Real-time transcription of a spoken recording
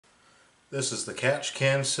This is the catch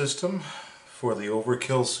can system for the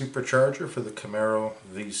Overkill Supercharger for the Camaro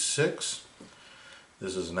V6.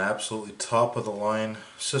 This is an absolutely top of the line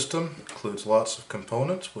system. Includes lots of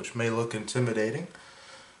components which may look intimidating,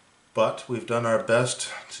 but we've done our best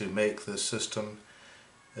to make this system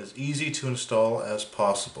as easy to install as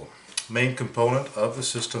possible. Main component of the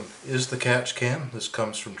system is the catch can. This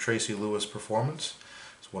comes from Tracy Lewis Performance.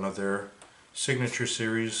 It's one of their signature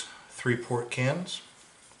series 3-port cans.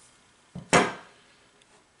 It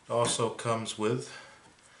also comes with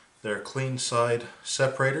their clean side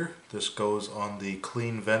separator. This goes on the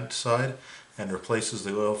clean vent side and replaces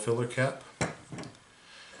the oil filler cap.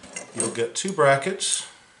 You'll get two brackets.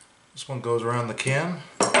 This one goes around the can,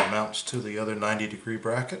 mounts to the other 90-degree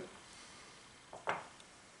bracket.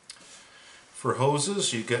 For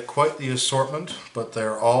hoses, you get quite the assortment, but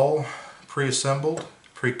they're all pre-assembled,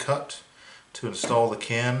 pre-cut to install the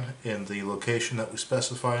can in the location that we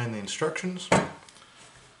specify in the instructions.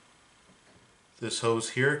 This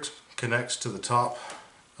hose here connects to the top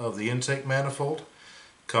of the intake manifold.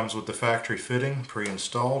 Comes with the factory fitting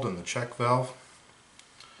pre-installed and the check valve.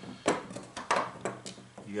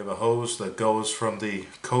 You have a hose that goes from the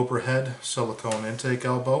Cobra head silicone intake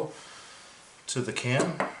elbow to the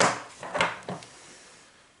can.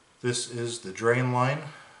 This is the drain line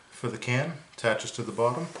for the can, attaches to the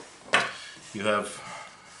bottom. You have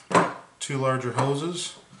two larger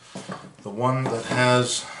hoses. The one that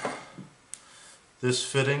has this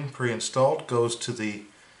fitting pre-installed goes to the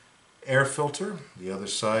air filter. The other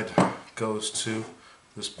side goes to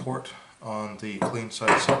this port on the clean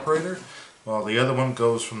side separator, while the other one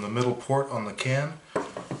goes from the middle port on the can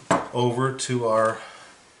over to our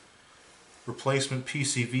replacement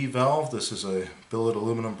PCV valve. This is a billet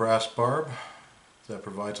aluminum brass barb that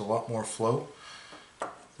provides a lot more flow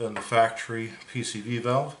than the factory PCV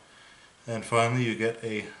valve. And finally you get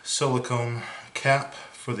a silicone cap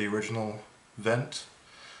for the original vent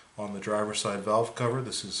on the driver's side valve cover.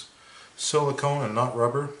 This is silicone and not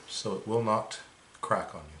rubber, so it will not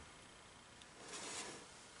crack on you.